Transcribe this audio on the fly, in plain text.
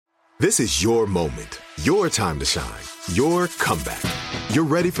This is your moment, your time to shine, your comeback. You're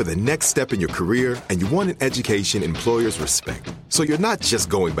ready for the next step in your career, and you want an education employers respect. So you're not just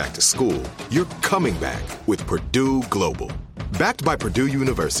going back to school, you're coming back with Purdue Global. Backed by Purdue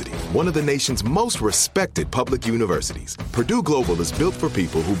University, one of the nation's most respected public universities, Purdue Global is built for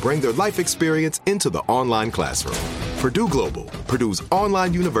people who bring their life experience into the online classroom. Purdue Global, Purdue's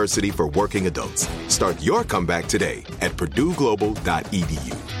online university for working adults. Start your comeback today at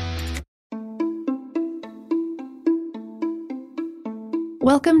purdueglobal.edu.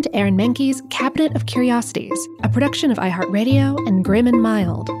 Welcome to Aaron Mahnke's Cabinet of Curiosities, a production of iHeartRadio and Grim and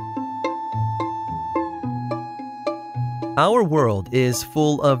Mild. Our world is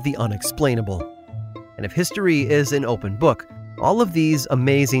full of the unexplainable. And if history is an open book, all of these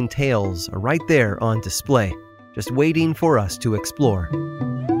amazing tales are right there on display, just waiting for us to explore.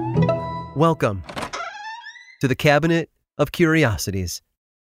 Welcome to the Cabinet of Curiosities.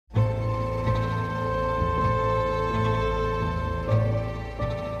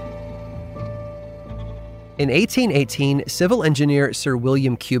 In 1818, civil engineer Sir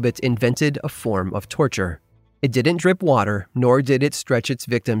William Cubitt invented a form of torture. It didn't drip water, nor did it stretch its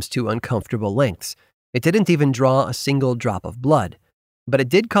victims to uncomfortable lengths. It didn't even draw a single drop of blood, but it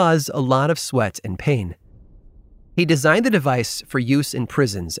did cause a lot of sweat and pain. He designed the device for use in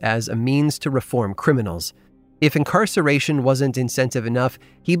prisons as a means to reform criminals. If incarceration wasn't incentive enough,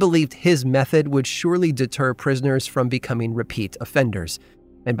 he believed his method would surely deter prisoners from becoming repeat offenders.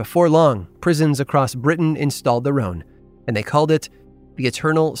 And before long, prisons across Britain installed their own, and they called it the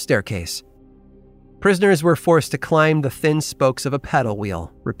Eternal Staircase. Prisoners were forced to climb the thin spokes of a paddle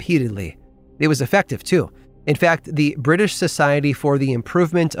wheel repeatedly. It was effective, too. In fact, the British Society for the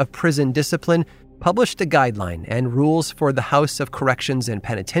Improvement of Prison Discipline published a guideline and rules for the House of Corrections and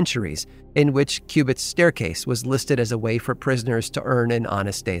Penitentiaries, in which Cubitt's staircase was listed as a way for prisoners to earn an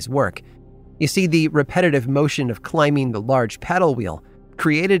honest day's work. You see, the repetitive motion of climbing the large paddle wheel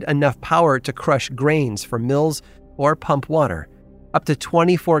created enough power to crush grains for mills or pump water. Up to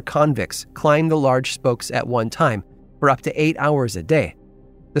 24 convicts climbed the large spokes at one time for up to 8 hours a day.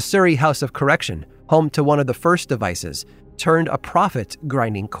 The Surrey House of Correction, home to one of the first devices, turned a profit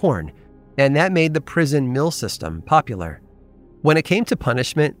grinding corn, and that made the prison mill system popular. When it came to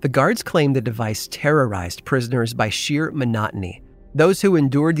punishment, the guards claimed the device terrorized prisoners by sheer monotony. Those who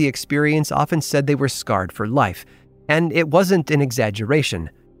endured the experience often said they were scarred for life. And it wasn't an exaggeration.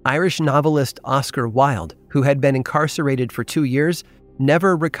 Irish novelist Oscar Wilde, who had been incarcerated for 2 years,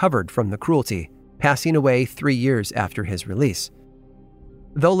 never recovered from the cruelty, passing away 3 years after his release.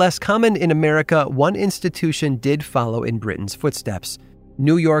 Though less common in America, one institution did follow in Britain's footsteps: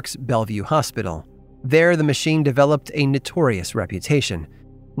 New York's Bellevue Hospital. There, the machine developed a notorious reputation.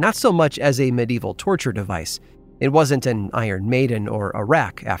 Not so much as a medieval torture device. It wasn't an Iron Maiden or a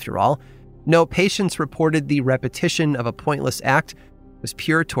rack, after all. No, patients reported the repetition of a pointless act was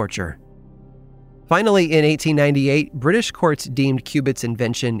pure torture. Finally, in 1898, British courts deemed Cubitt's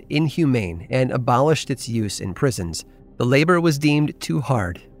invention inhumane and abolished its use in prisons. The labor was deemed too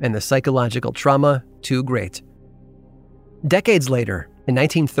hard, and the psychological trauma too great. Decades later, in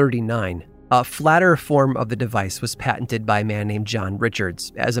 1939, a flatter form of the device was patented by a man named John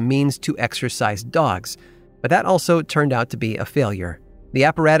Richards as a means to exercise dogs, but that also turned out to be a failure. The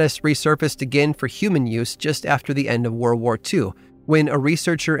apparatus resurfaced again for human use just after the end of World War II, when a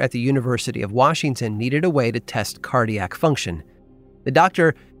researcher at the University of Washington needed a way to test cardiac function. The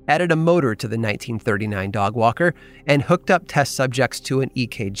doctor added a motor to the 1939 dog walker and hooked up test subjects to an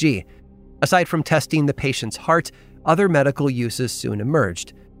EKG. Aside from testing the patient's heart, other medical uses soon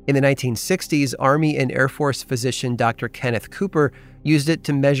emerged. In the 1960s, Army and Air Force physician Dr. Kenneth Cooper used it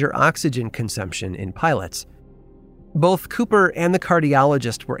to measure oxygen consumption in pilots. Both Cooper and the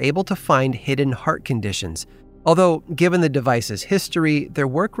cardiologist were able to find hidden heart conditions, although given the device's history, their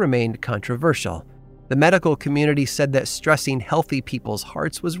work remained controversial. The medical community said that stressing healthy people's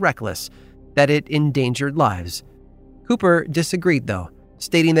hearts was reckless, that it endangered lives. Cooper disagreed, though,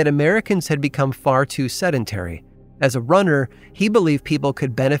 stating that Americans had become far too sedentary. As a runner, he believed people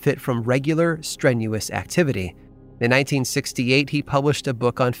could benefit from regular, strenuous activity. In 1968, he published a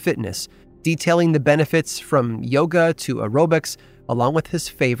book on fitness, detailing the benefits from yoga to aerobics, along with his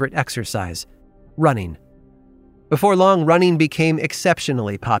favorite exercise, running. Before long, running became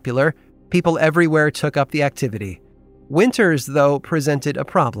exceptionally popular. People everywhere took up the activity. Winters, though, presented a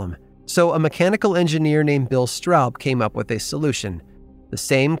problem, so a mechanical engineer named Bill Straub came up with a solution: the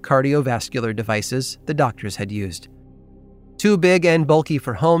same cardiovascular devices the doctors had used. Too big and bulky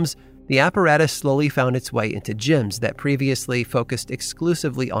for homes, the apparatus slowly found its way into gyms that previously focused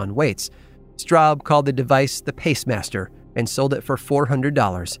exclusively on weights. Straub called the device the Pacemaster and sold it for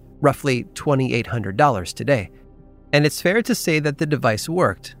 $400. roughly $2,800 today. And it's fair to say that the device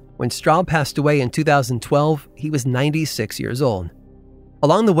worked. When Straub passed away in 2012, he was 96 years old.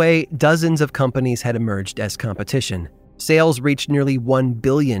 Along the way, dozens of companies had emerged as competition. Sales reached nearly $1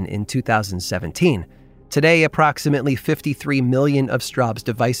 billion in 2017. Today, approximately 53 million of Straub's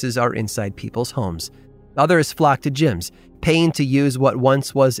devices are inside people's homes. Others flock to gyms, paying to use what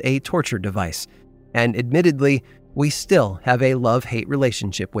once was a torture device. And admittedly, we still have a love-hate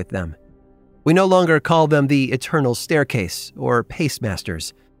relationship with them. We no longer call them the Eternal Staircase or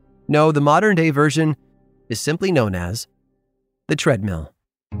Pacemasters. No, the modern-day version is simply known as the treadmill.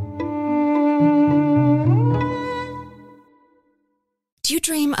 Do you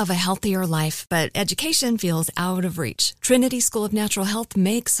dream of a healthier life, but education feels out of reach? Trinity School of Natural Health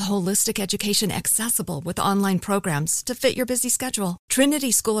makes holistic education accessible with online programs to fit your busy schedule.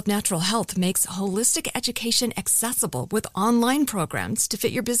 Trinity School of Natural Health makes holistic education accessible with online programs to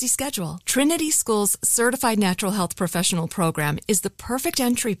fit your busy schedule. Trinity School's Certified Natural Health Professional Program is the perfect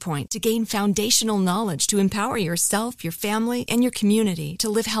entry point to gain foundational knowledge to empower yourself, your family, and your community to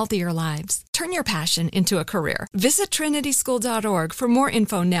live healthier lives. Turn your passion into a career. Visit trinityschool.org for more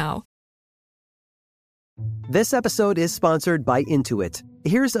info now. This episode is sponsored by Intuit.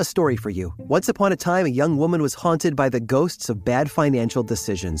 Here's a story for you. Once upon a time, a young woman was haunted by the ghosts of bad financial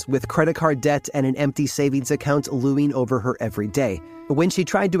decisions, with credit card debt and an empty savings account looming over her every day. But when she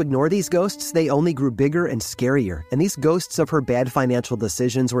tried to ignore these ghosts, they only grew bigger and scarier, and these ghosts of her bad financial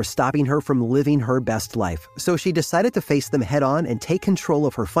decisions were stopping her from living her best life. So she decided to face them head on and take control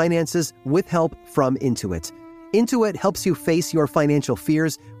of her finances with help from Intuit. Intuit helps you face your financial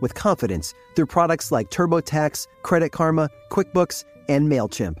fears with confidence through products like TurboTax, Credit Karma, QuickBooks, and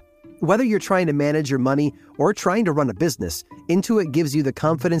MailChimp. Whether you're trying to manage your money or trying to run a business, Intuit gives you the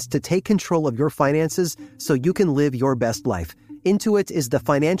confidence to take control of your finances so you can live your best life. Intuit is the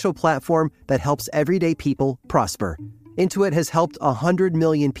financial platform that helps everyday people prosper. Intuit has helped 100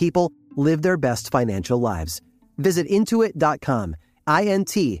 million people live their best financial lives. Visit Intuit.com,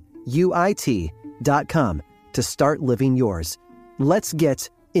 Intuit.com, to start living yours. Let's get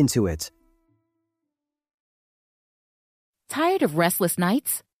into it. Tired of restless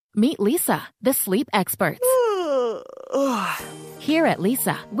nights? Meet Leesa, the sleep experts. Here at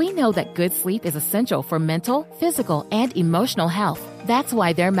Leesa, we know that good sleep is essential for mental, physical, and emotional health. That's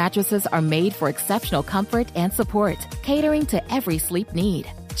why their mattresses are made for exceptional comfort and support, catering to every sleep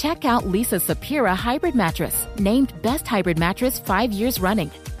need. Check out Leesa's Sapira Hybrid Mattress, named Best Hybrid Mattress 5 years running.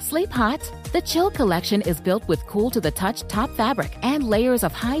 Sleep hot? The Chill Collection is built with cool-to-the-touch top fabric and layers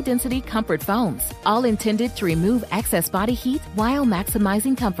of high-density comfort foams, all intended to remove excess body heat while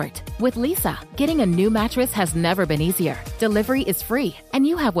maximizing comfort. With Leesa, getting a new mattress has never been easier. Delivery is free, and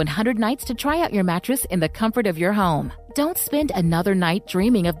you have 100 nights to try out your mattress in the comfort of your home. Don't spend another night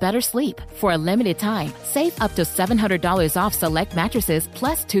dreaming of better sleep. For a limited time, save up to $700 off select mattresses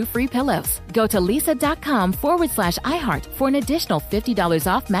plus 2 free pillows. Go to leesa.com/iHeart for an additional $50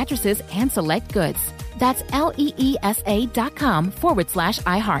 off mattresses and select goods. That's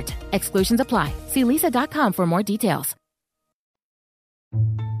leesa.com/iHeart. Exclusions apply. See leesa.com for more details.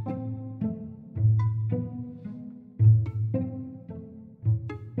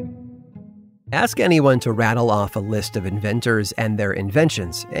 Ask anyone to rattle off a list of inventors and their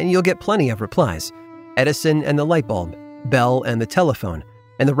inventions, and you'll get plenty of replies. Edison and the light bulb, Bell and the telephone,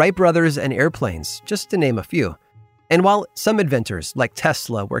 and the Wright brothers and airplanes, just to name a few. And while some inventors, like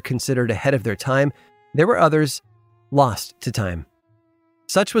Tesla, were considered ahead of their time, there were others lost to time.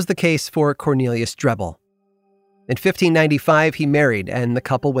 Such was the case for Cornelius Drebbel. In 1595, he married, and the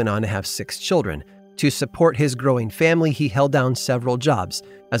couple went on to have 6 children. To support his growing family, he held down several jobs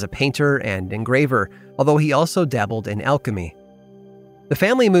as a painter and engraver, although he also dabbled in alchemy. The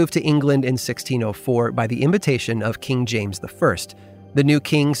family moved to England in 1604 by the invitation of King James I. The new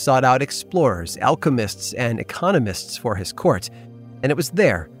king sought out explorers, alchemists, and economists for his court, and it was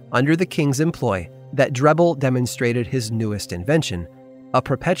there, under the king's employ, that Drebbel demonstrated his newest invention, a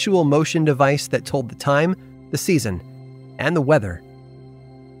perpetual motion device that told the time, the season, and the weather.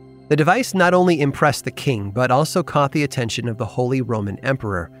 The device not only impressed the king, but also caught the attention of the Holy Roman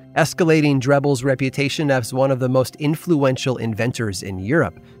Emperor, escalating Drebbel's reputation as one of the most influential inventors in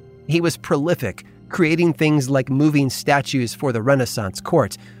Europe. He was prolific, creating things like moving statues for the Renaissance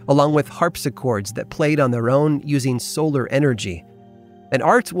court, along with harpsichords that played on their own using solar energy. And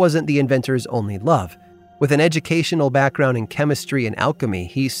art wasn't the inventor's only love. With an educational background in chemistry and alchemy,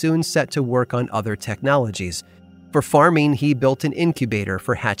 he soon set to work on other technologies. For farming, he built an incubator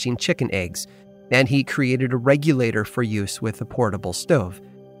for hatching chicken eggs, and he created a regulator for use with a portable stove.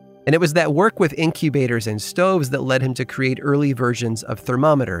 And it was that work with incubators and stoves that led him to create early versions of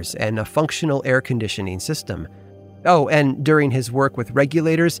thermometers and a functional air conditioning system. Oh, and during his work with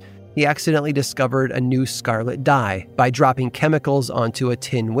regulators, he accidentally discovered a new scarlet dye by dropping chemicals onto a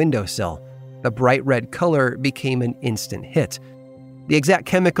tin windowsill. The bright red color became an instant hit. The exact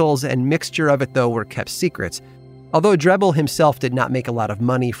chemicals and mixture of it, though, were kept secret. Although Drebel himself did not make a lot of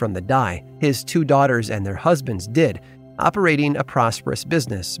money from the dye, his 2 daughters and their husbands did, operating a prosperous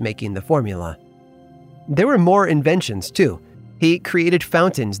business making the formula. There were more inventions, too. He created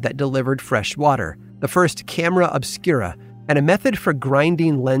fountains that delivered fresh water, the first camera obscura, and a method for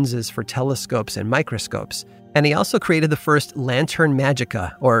grinding lenses for telescopes and microscopes. And he also created the first lantern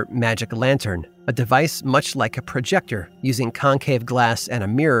magica, or magic lantern, a device much like a projector, using concave glass and a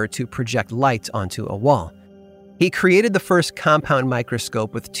mirror to project light onto a wall. He created the first compound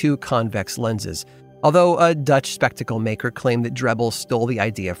microscope with 2 convex lenses, although a Dutch spectacle maker claimed that Drebel stole the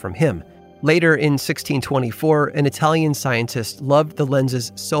idea from him. Later, in 1624, an Italian scientist loved the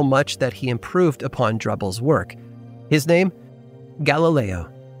lenses so much that he improved upon Drebel's work. His name? Galileo.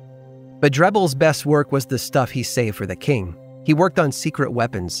 But Drebel's best work was the stuff he saved for the king. He worked on secret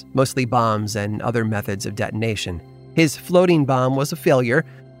weapons, mostly bombs and other methods of detonation. His floating bomb was a failure,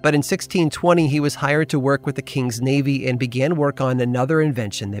 but in 1620 he was hired to work with the king's navy and began work on another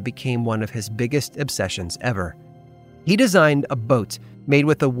invention that became one of his biggest obsessions ever. He designed a boat made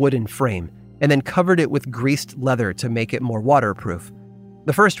with a wooden frame and then covered it with greased leather to make it more waterproof.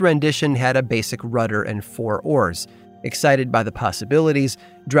 The first rendition had a basic rudder and 4 oars. Excited by the possibilities,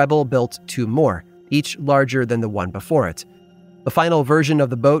 Drebel built 2 more, each larger than the one before it. The final version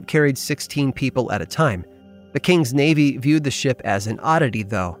of the boat carried 16 people at a time. The king's navy viewed the ship as an oddity,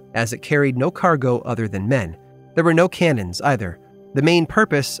 though, as it carried no cargo other than men. There were no cannons either. The main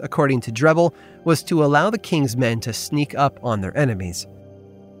purpose, according to Drebel, was to allow the king's men to sneak up on their enemies.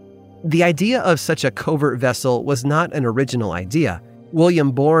 The idea of such a covert vessel was not an original idea.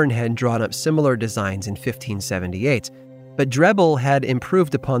 William Bourne had drawn up similar designs in 1578, but Drebel had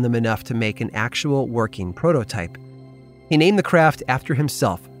improved upon them enough to make an actual working prototype. He named the craft after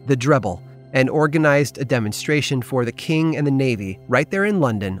himself, the Drebel, and organized a demonstration for the king and the navy right there in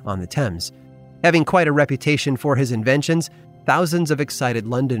London on the Thames. Having quite a reputation for his inventions, thousands of excited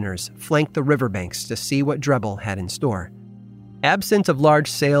Londoners flanked the riverbanks to see what Drebel had in store. Absent of large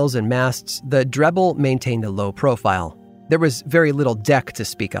sails and masts, the Drebel maintained a low profile. There was very little deck to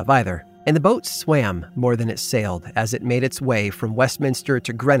speak of either, and the boat swam more than it sailed as it made its way from Westminster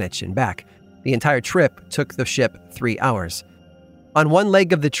to Greenwich and back. The entire trip took the ship 3 hours. On one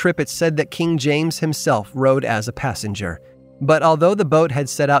leg of the trip, it said that King James himself rode as a passenger. But although the boat had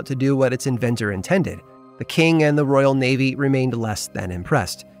set out to do what its inventor intended, the king and the Royal Navy remained less than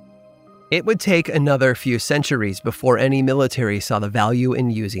impressed. It would take another few centuries before any military saw the value in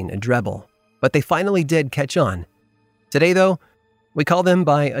using a Drebel, but they finally did catch on. Today, though, we call them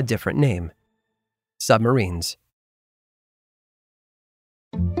by a different name: submarines.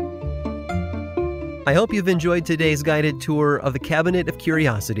 I hope you've enjoyed today's guided tour of the Cabinet of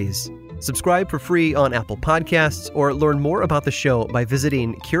Curiosities. Subscribe for free on Apple Podcasts or learn more about the show by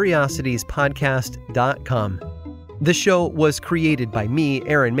visiting curiositiespodcast.com. This show was created by me,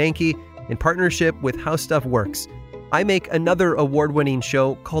 Aaron Mahnke, in partnership with How Stuff Works. I make another award-winning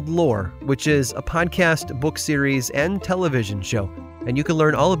show called Lore, which is a podcast, book series, and television show, and you can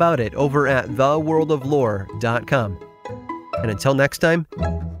learn all about it over at theworldoflore.com. And until next time,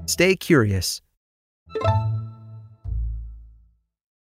 stay curious.